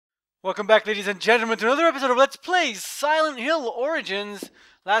Welcome back, ladies and gentlemen, to another episode of Let's Play Silent Hill Origins.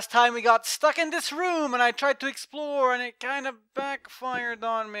 Last time we got stuck in this room and I tried to explore and it kind of backfired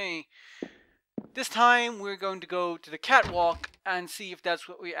on me. This time we're going to go to the catwalk and see if that's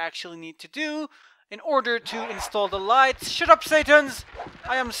what we actually need to do in order to install the lights. Shut up, Satans!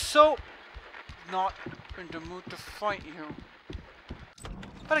 I am so not in the mood to fight you.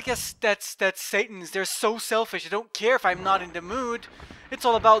 But I guess that's Satans. They're so selfish. They don't care if I'm not in the mood. It's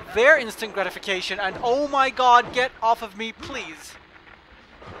all about their instant gratification, and oh my god, get off of me, please.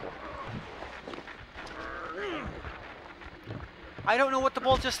 I don't know what the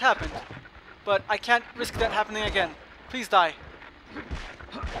ball just happened, but I can't risk that happening again. Please die.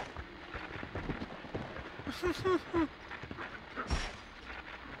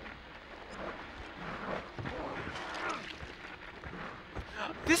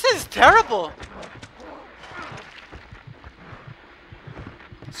 This is terrible!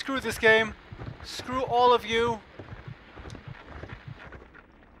 Screw this game. Screw all of you.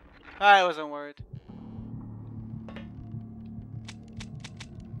 I wasn't worried.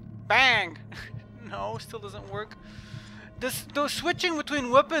 Bang! No, still doesn't work. The switching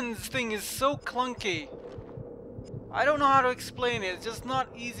between weapons thing is so clunky. I don't know how to explain it. It's just not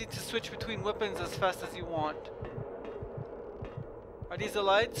easy to switch between weapons as fast as you want. Are these the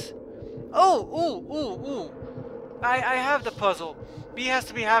lights? Oh! Ooh! Ooh! Ooh! I have the puzzle. B has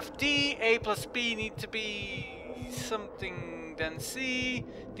to be half D, A plus B need to be something than C,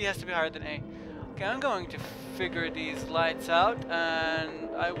 D has to be higher than A. Okay, I'm going to figure these lights out and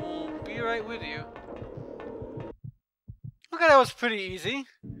I will be right with you. Okay, that was pretty easy.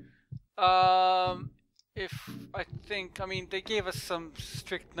 I mean, they gave us some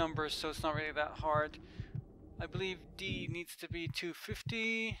strict numbers, so it's not really that hard. I believe D needs to be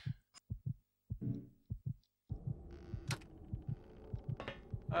 250.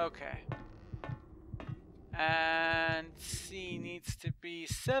 Okay. And C needs to be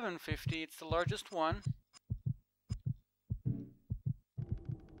 750. It's the largest one.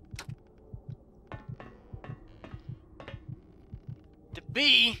 The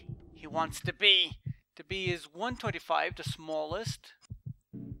B, he wants the B. The B is 125, the smallest.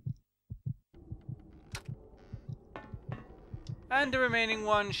 And the remaining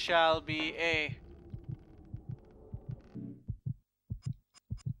one shall be A.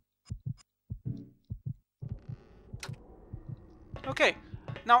 Okay,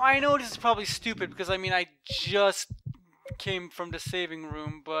 now I know this is probably stupid because I mean I just came from the saving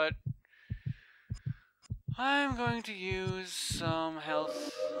room, but I'm going to use some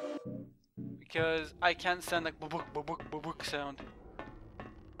health because I can't stand like book book sound.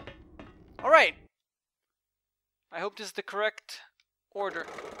 Alright, I hope this is the correct order.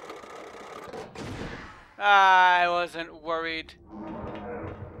 I wasn't worried.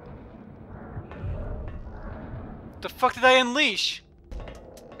 The fuck did I unleash?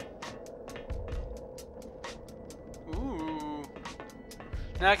 Ooh.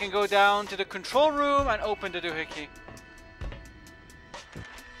 Now I can go down to the control room and open the doohickey.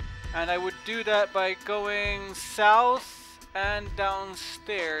 And I would do that by going south and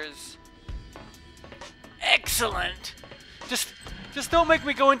downstairs. Excellent! Just don't make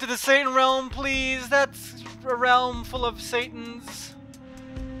me go into the Satan realm, please. That's a realm full of Satans.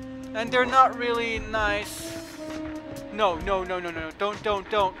 And they're not really nice. No, no, no, no, no,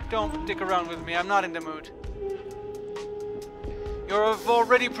 don't dick around with me. I'm not in the mood. You've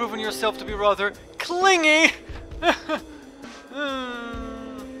already proven yourself to be rather clingy!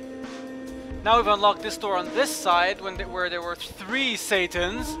 Now we've unlocked this door on this side where there were 3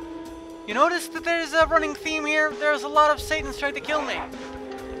 Satans. You notice that there's a running theme here? There's a lot of Satans trying to kill me.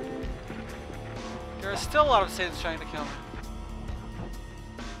 There are still a lot of Satans trying to kill me.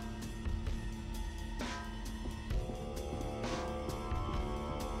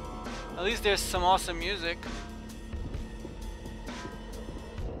 At least there's some awesome music.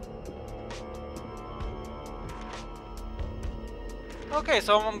 Okay,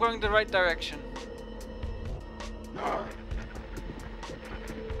 so I'm going the right direction.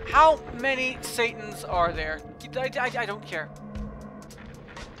 How many Satans are there? I don't care.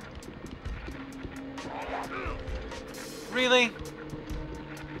 Really?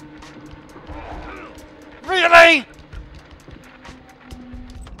 Really?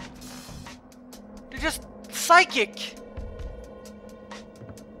 Just psychic.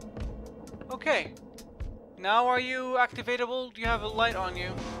 Okay. Now are you activatable? Do you have a light on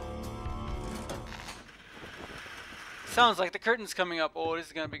you? Sounds like the curtain's coming up. Oh, this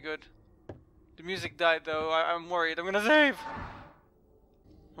is gonna be good. The music died though. I'm worried. I'm gonna save.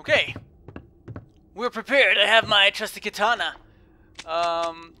 Okay. We're prepared. I have my trusty katana.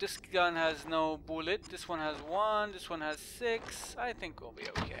 This gun has no bullet. This one has 1. This one has 6. I think we'll be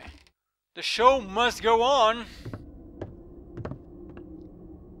okay. The show must go on.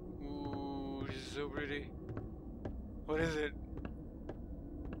 Ooh, this is so pretty. What is it?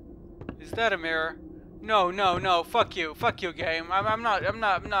 Is that a mirror? No, no, no. Fuck you, game. I'm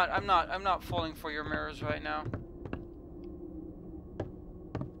not falling for your mirrors right now.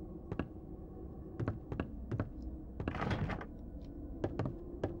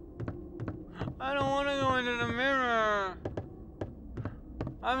 I don't want to go into the mirror.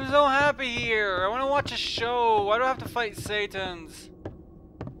 I'm so happy here. I want to watch a show. Why do I have to fight Satans?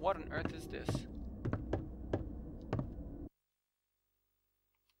 What on earth is this?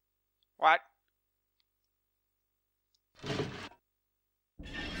 What?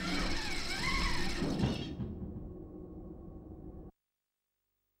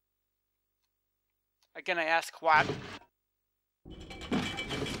 Again, I ask what?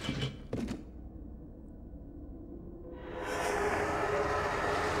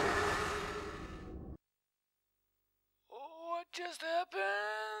 What just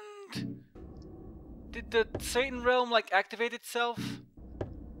happened? Did the Satan realm like activate itself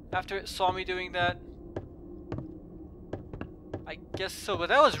after it saw me doing that? I guess so, but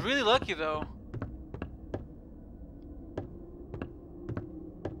that was really lucky though.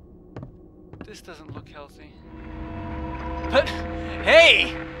 This doesn't look healthy. But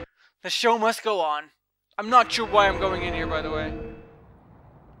hey! The show must go on. I'm not sure why I'm going in here, by the way.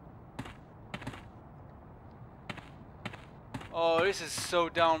 Oh, this is so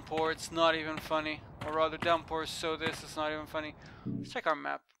downpour, it's not even funny. Or rather, downpour is so this, it's not even funny. Let's check our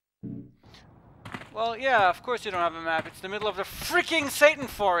map. Well, yeah, of course you don't have a map. It's the middle of the freaking Satan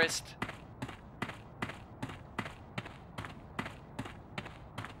forest.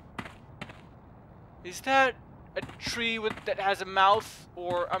 Is that a tree that has a mouth,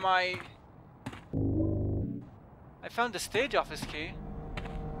 or am I found the stage office key.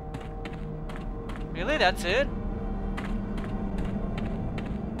 Really? That's it?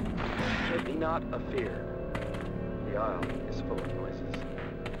 Be not afeard. The isle is full of noises.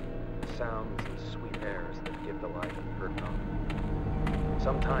 Sounds and sweet airs that give the life heard not.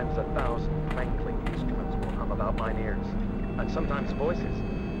 Sometimes 1,000 clang-cling instruments will hum about mine ears, and sometimes voices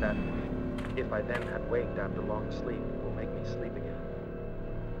that, if I then had waked after long sleep, will make me sleep again.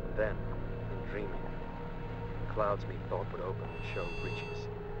 And then, in dreaming, clouds methought would open and show riches,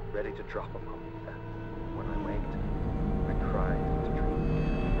 ready to drop upon me. And when I waked, I cried to dream again.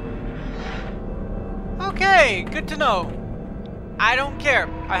 Okay, good to know. I don't care.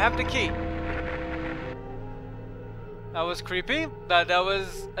 I have the key. That was creepy, but that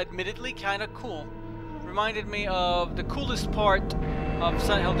was admittedly kind of cool. Reminded me of the coolest part of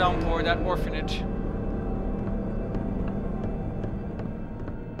Silent Hill Downpour, that orphanage.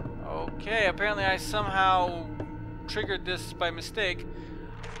 Okay, apparently I somehow triggered this by mistake.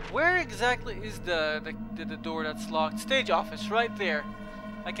 Where exactly is the door that's locked? Stage office, right there.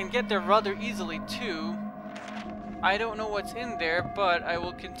 I can get there rather easily too. I don't know what's in there, but I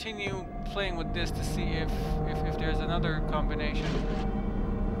will continue playing with this to see if there's another combination.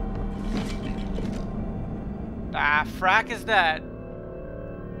 Ah, frack is that?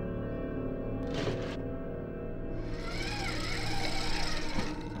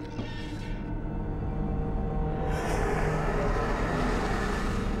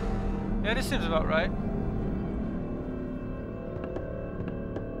 Yeah, this seems about right.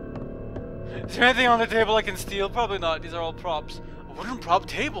 Is there anything on the table I can steal? Probably not. These are all props. A wooden prop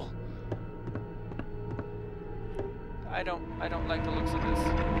table. I don't like the looks of this.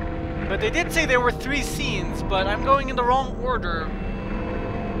 But they did say there were 3 scenes, but I'm going in the wrong order.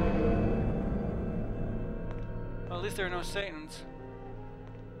 Well, at least there are no Satans.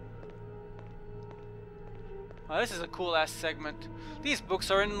 Oh, this is a cool ass segment. These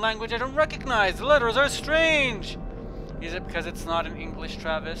books are in language I don't recognize. The letters are strange. Is it because it's not in English,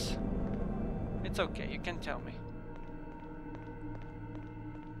 Travis? It's okay, you can tell me.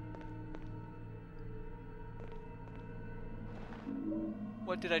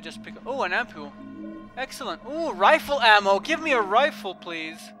 What did I just pick up? Oh, an ampule. Excellent. Ooh, rifle ammo. Give me a rifle,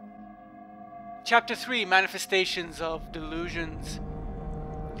 please. Chapter 3, Manifestations of Delusions.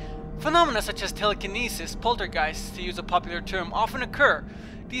 Phenomena such as telekinesis, poltergeists, to use a popular term, often occur.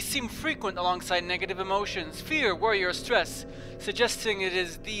 These seem frequent alongside negative emotions, fear, worry, or stress, suggesting it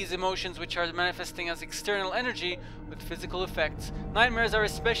is these emotions which are manifesting as external energy with physical effects. Nightmares are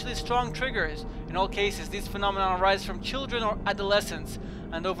especially strong triggers. In all cases, these phenomena arise from children or adolescents,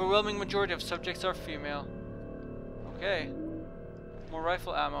 and the overwhelming majority of subjects are female. Okay. More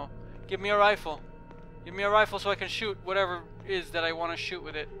rifle ammo. Give me a rifle. Give me a rifle so I can shoot whatever is that I want to shoot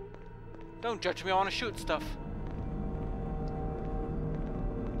with it. Don't judge me, I want to shoot stuff.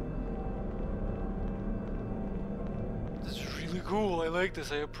 This is really cool, I like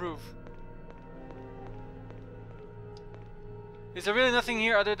this, I approve. Is there really nothing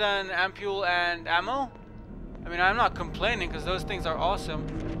here other than ampule and ammo? I mean, I'm not complaining because those things are awesome.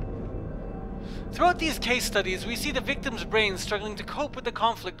 Throughout these case studies, we see the victim's brain struggling to cope with the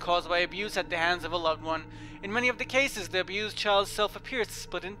conflict caused by abuse at the hands of a loved one. In many of the cases, the abused child's self appears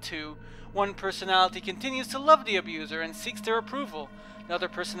split in two. One personality continues to love the abuser and seeks their approval. The other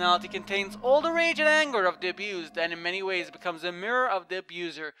personality contains all the rage and anger of the abused and in many ways becomes a mirror of the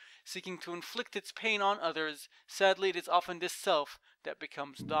abuser, seeking to inflict its pain on others. Sadly, it is often this self that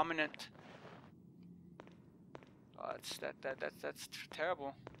becomes dominant. Oh, that's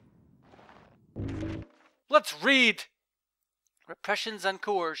terrible. Let's read! Repressions and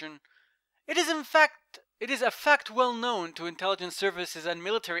coercion. It is a fact well known to intelligence services and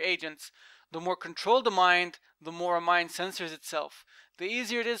military agents. The more controlled the mind, the more a mind censors itself. The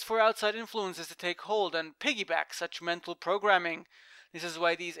easier it is for outside influences to take hold and piggyback such mental programming. This is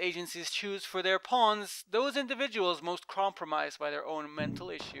why these agencies choose for their pawns those individuals most compromised by their own mental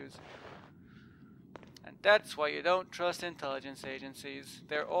issues. And that's why you don't trust intelligence agencies.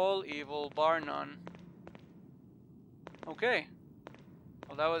 They're all evil, bar none. Okay.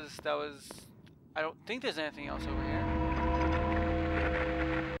 Well, that was... I don't think there's anything else over here.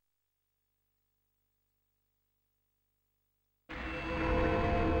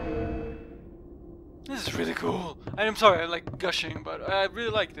 This is really cool. I'm sorry, I'm like gushing, but I really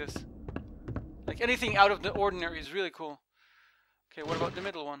like this. Like anything out of the ordinary is really cool. Okay, what about the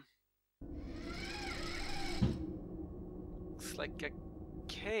middle one? Looks like a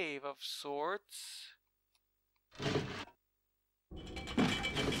cave of sorts.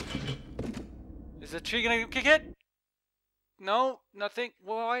 Is the tree gonna kick it? No, nothing.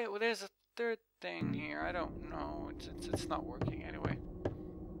 Why? Well, there's a third thing here. I don't know. It's not working anyway.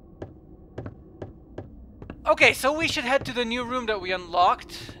 Okay, so we should head to the new room that we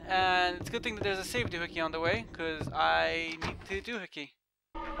unlocked, and it's a good thing that there's a save doohickey on the way, because I need to doohickey.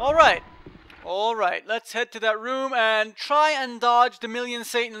 Alright, let's head to that room and try and dodge the million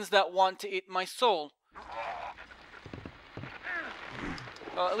Satans that want to eat my soul.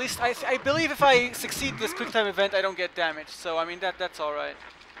 Well, at least I believe if I succeed this quick time event, I don't get damaged, so I mean that's alright.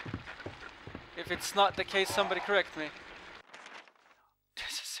 If it's not the case, somebody correct me.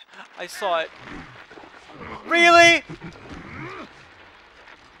 I saw it. Really?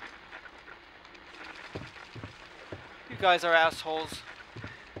 You guys are assholes.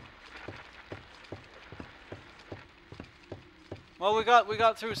 Well, we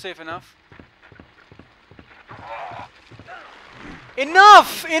got through safe enough.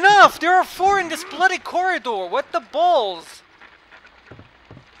 Enough! Enough! There are 4 in this bloody corridor. What the balls?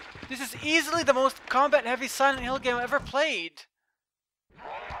 This is easily the most combat-heavy Silent Hill game I've ever played.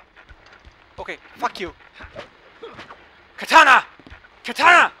 Okay, fuck you. Katana!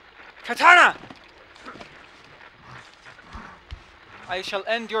 Katana! Katana! I shall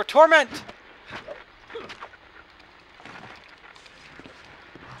end your torment!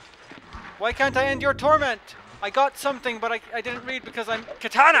 Why can't I end your torment? I got something, but I didn't read because I'm...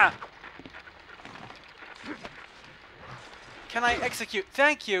 Katana! Can I execute?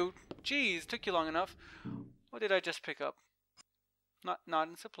 Thank you! Jeez, took you long enough. What did I just pick up? Not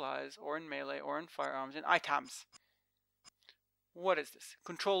in supplies, or in melee, or in firearms, in items. What is this?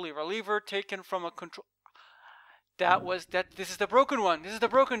 Control lever. Lever taken from a control... This is the broken one. This is the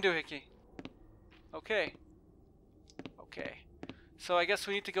broken doohickey. Okay. Okay. So I guess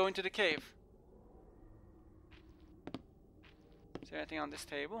we need to go into the cave. Is there anything on this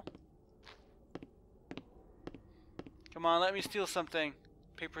table? Come on, let me steal something.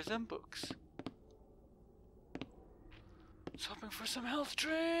 Papers and books. I was hoping for some health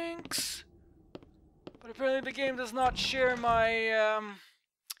drinks. But apparently the game does not share my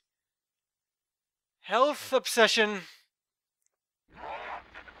health obsession.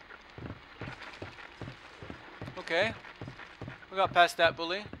 Okay. We got past that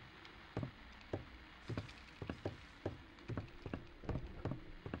bully.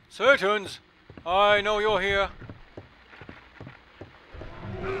 Satans! I know you're here.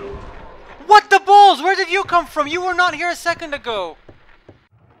 What the balls? Where did you come from? You were not here a second ago.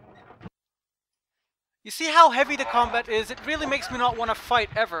 You see how heavy the combat is? It really makes me not want to fight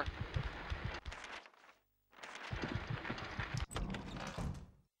ever.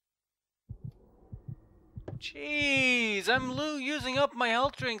 Jeez, I'm using up my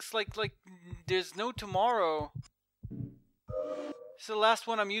health drinks like there's no tomorrow. This is the last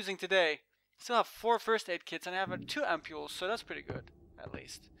one I'm using today. Still have 4 first aid kits and I have 2 ampules, so that's pretty good, at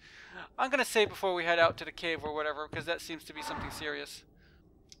least. I'm gonna save before we head out to the cave or whatever, because that seems to be something serious.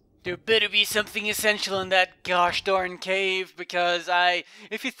 There better be something essential in that gosh darn cave, because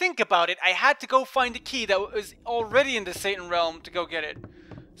if you think about it, I had to go find a key that was already in the Satan realm to go get it.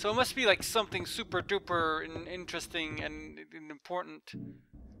 So it must be like something super duper and interesting and important.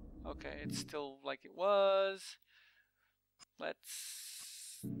 Okay, it's still like it was.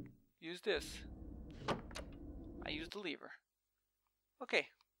 Let's use this. I used the lever. Okay.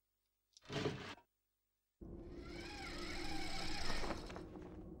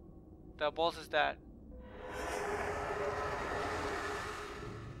 The balls is that?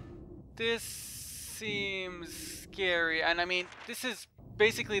 This seems scary, and I mean, this is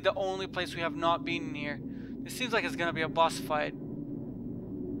basically the only place we have not been in here. This seems like it's gonna be a boss fight.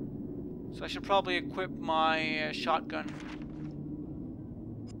 So I should probably equip my shotgun.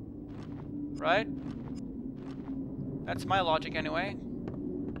 Right? That's my logic anyway.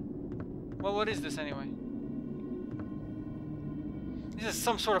 Well, what is this anyway? This is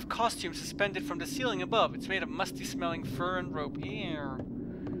some sort of costume suspended from the ceiling above. It's made of musty smelling fur and rope. Here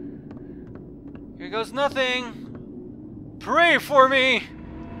goes nothing. Pray for me!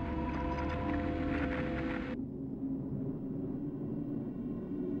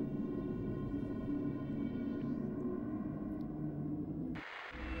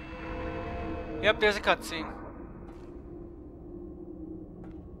 Yep, there's a cutscene.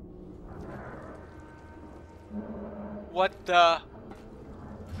 What the?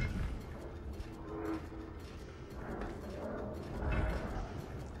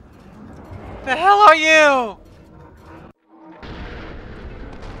 The hell are you?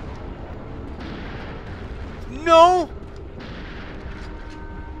 No!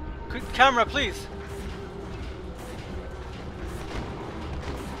 Camera, please.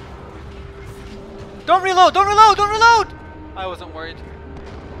 Don't reload! Don't reload! Don't reload! I wasn't worried.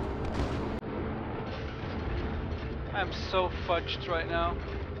 I'm so fudged right now.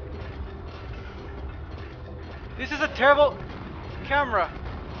 This is a terrible camera.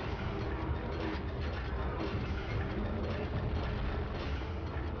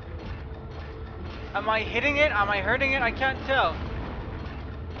 Am I hitting it? Am I hurting it? I can't tell.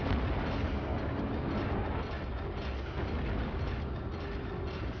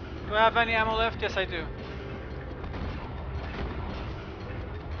 Do I have any ammo left? Yes, I do.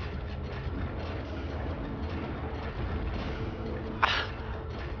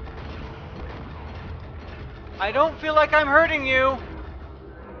 I don't feel like I'm hurting you.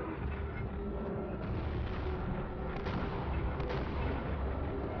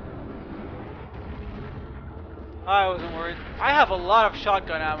 I wasn't worried. I have a lot of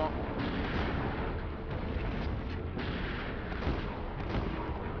shotgun ammo.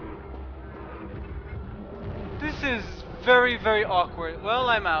 This is very, very awkward. Well,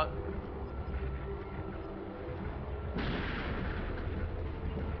 I'm out.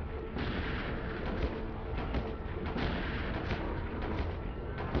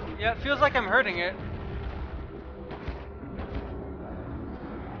 Yeah, it feels like I'm hurting it.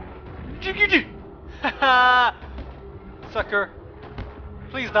 Haha! Sucker.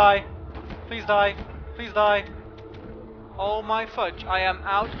 Please die. Please die. Please die. Oh my fudge. I am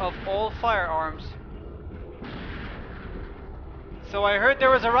out of all firearms. So I heard there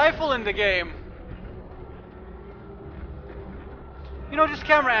was a rifle in the game. You know, this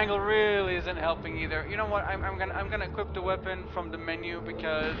camera angle really isn't helping either. You know what? I'm gonna equip the weapon from the menu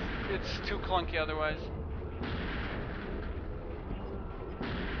because it's too clunky otherwise.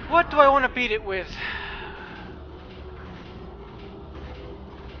 What do I want to beat it with?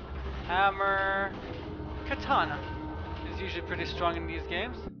 Hammer. Katana is usually pretty strong in these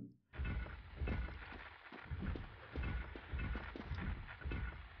games.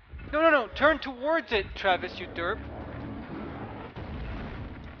 No, no, no. Turn towards it, Travis, you derp.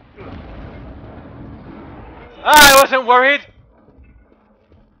 I wasn't worried.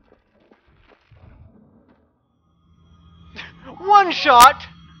 One shot!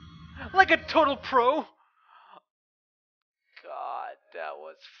 Like a total pro. God, that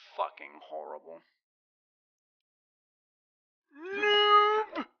was fucking horrible.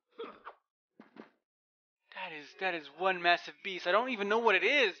 Noob! That is one massive beast. I don't even know what it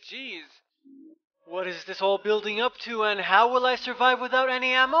is. Jeez. What is this all building up to, and how will I survive without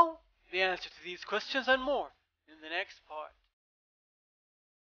any ammo? The answer to these questions and more in the next part.